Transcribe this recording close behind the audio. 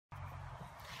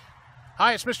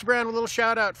Hi, it's Mr. Brown with a little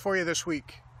shout out for you this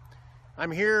week.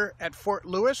 I'm here at Fort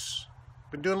Lewis.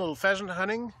 Been doing a little pheasant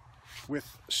hunting with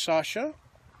Sasha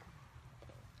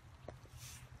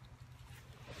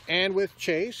and with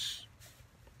Chase.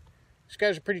 These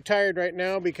guys are pretty tired right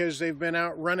now because they've been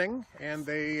out running and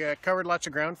they covered lots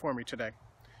of ground for me today.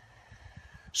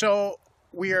 So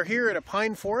we are here at a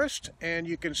pine forest, and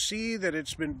you can see that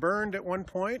it's been burned at one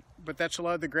point, but that's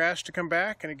allowed the grass to come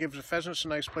back and it gives the pheasants a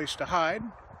nice place to hide.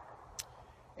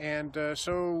 And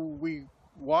so we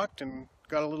walked and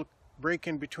got a little break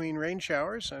in between rain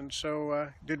showers, and so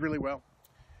did really well.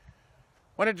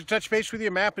 Wanted to touch base with you.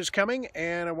 A map is coming,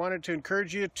 and I wanted to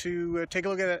encourage you to take a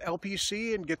look at that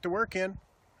LPC and get the work in.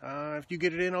 If you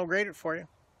get it in, I'll grade it for you.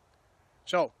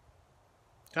 So,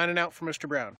 signing out for Mr.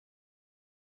 Brown.